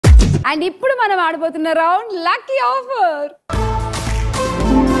And ఇప్పుడు మనం ఆడబోతున్న round lucky offer.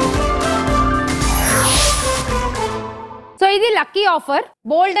 So ఇది లక్కీ ఆఫర్.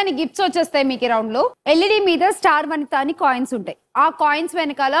 బోల్డ్ అని గిఫ్ట్స్ వచ్చేస్తాయి మీకు ఈ రౌండ్ లో. ఎల్ఈడి మీద స్టార్ వనిత అని కాయిన్స్ ఉంటాయి. ఆ కాయిన్స్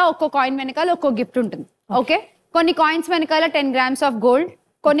వెనకాల ఒక్కో కాయిన్ వెనకాల ఒక్కో గిఫ్ట్ ఉంటుంది. ఓకే, కొన్ని కాయిన్స్ వెనకాల 10 grams ఆఫ్ గోల్డ్,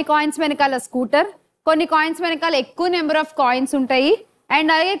 కొన్ని కాయిన్స్ వెనకాల స్కూటర్, కొన్ని కాయిన్స్ వెనకాల ఎక్కువ నెంబర్ ఆఫ్ కాయిన్స్ ఉంటాయి.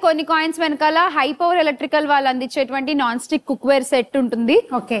 అండ్ అలాగే కొన్ని కాయిన్స్ వెనకాల హై పవర్ ఎలక్ట్రికల్ వాళ్ళు అందించేటువంటి నాన్ స్టిక్ కుక్వేర్ సెట్ ఉంటుంది.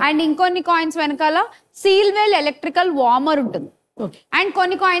 అండ్ ఇంకొన్ని కాయిన్స్ వెనకాల సీల్వెల్ ఎలక్ట్రికల్ వార్మర్ ఉంటుంది. అండ్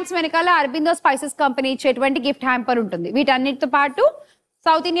కొన్ని కాయిన్స్ వెనకాల అరబిందో స్పైసెస్ కంపెనీ ఇచ్చేటువంటి గిఫ్ట్ హ్యాంపర్ ఉంటుంది. వీటన్నిటితో పాటు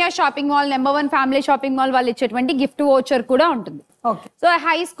south India shopping mall number 1 family shopping mall వాళ్ళు ఇచ్చేటువంటి గిఫ్ట్ వోచర్ కూడా ఉంటుంది. సో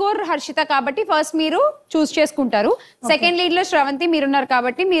హై స్కోర్ హర్షిత కాబట్టి ఫస్ట్ మీరు చూస్ చేసుకుంటారు. సెకండ్ లీడ్ లో శ్రవంతి మీరున్నారు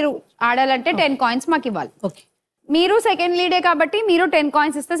కాబట్టి మీరు ఆడాలంటే 10 కాయిన్స్ మాకు ఇవ్వాలి. మీరు సెకండ్ లీడే కాబట్టి మీరు 10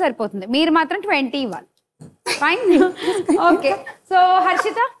 కాయిన్స్ ఇస్తే సరిపోతుంది. మీరు మాత్రం 20 ఇవ్వాలి. Fine. Okay, so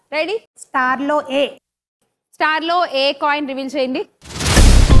Harshita ready? Star లో ఏ కాయిన్ రివీల్ చేయండి.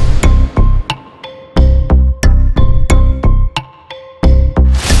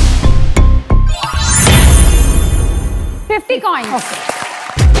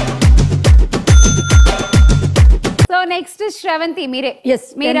 సో నెక్స్ట్ శ్రవంతి మీరే.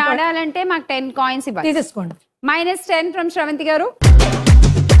 మీరు ఆడాలంటే మాకు 10 కాయిన్స్ ఇవ్వాలి. తీసేసుకోండి. -10 ఫ్రమ్ శ్రవంతి గారు.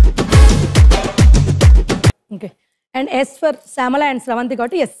 Okay, and yes for Shyamala and Sravanthi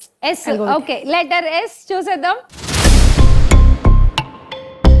కాబట్టి yes. Yes. Okay, letter S చూసేద్దాం.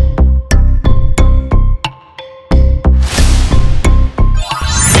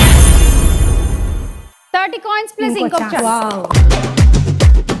 coins plus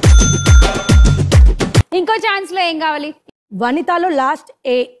ఇంకో ఛాన్స్ లో ఏం కావాలి? వనితాలో లాస్ట్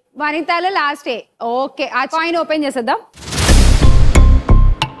ఏ. వనితాలో లాస్ట్ ఏ. ఓకే, ఆ కాయిన్ ఓపెన్ చేసేద్దాం.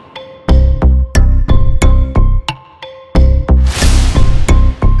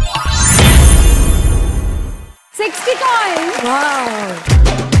 coins. Wow.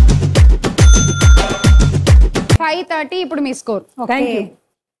 530 ఇప్పుడు మీ స్కోర్. Thank you.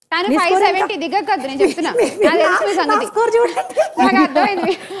 తాను 570 దిగకద్దు నేను చెప్తున్నా. నాకు తెలుసు మీ సంగతి. నాకు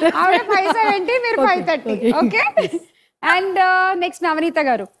అర్థమైంది. ఆవిడ 570 మీరు 530. ఓకే, అండ్ నెక్స్ట్ నవనీత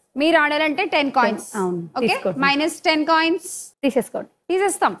గారు మీరు ఆడాలంటే 10 కాయిన్స్. ఓకే, -10 కాయిన్స్ తీసేసుకోండి.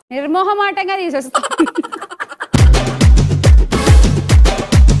 తీసేస్తాం, నిర్మోహమాటంగా తీసేస్తాం.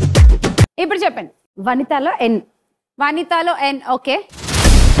 ఇప్పుడు చెప్పండి. వనితాలో ఎన్. వనితాలో ఎన్. Okay,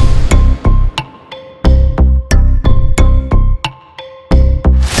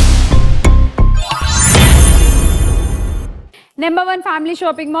 number 1 family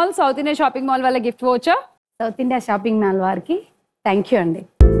shopping mall south India shopping mall వాళ్ళ gift voucher. South India shopping mall వారికి థ్యాంక్ యూ అండి.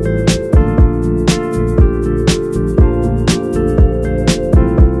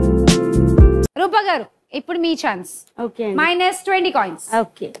 రూపా గారు ఇప్పుడు మీ chance. Okay, -20 coins.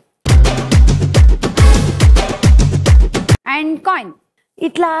 Okay, and coin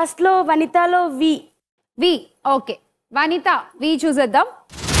it last లో వనితాలో వి. వి. ఓకే, వనిత వి చూసేద్దాం.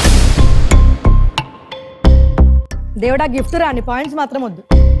 దేవుడా గిఫ్ట్ రాని, పాయింట్స్ మాత్రం వద్దు.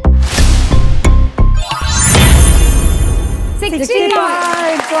 60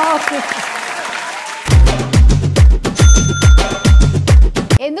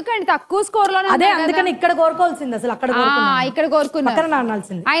 ఎందుకండి తక్కువ స్కోర్ లో? అదే అందుకని ఇక్కడ కోరుకోవాల్సింది, అసలు అక్కడ ఇక్కడ కోరుకున్నా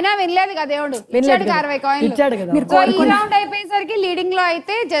అయినా వినలేదు కదా దేవుడు. ఇచ్చాడు 60 కాయిన్లు. ఈ రౌండ్ అయిపోయేసరికి లీడింగ్ లో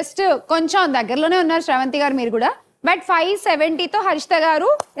అయితే జస్ట్ కొంచెం దగ్గరలోనే ఉన్నారు శ్రవంతి గారు మీరు కూడా. బట్ 570 తో హర్షిత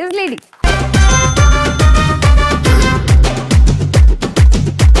గారు ఇస్ లీడింగ్.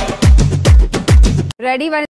 రెడీ?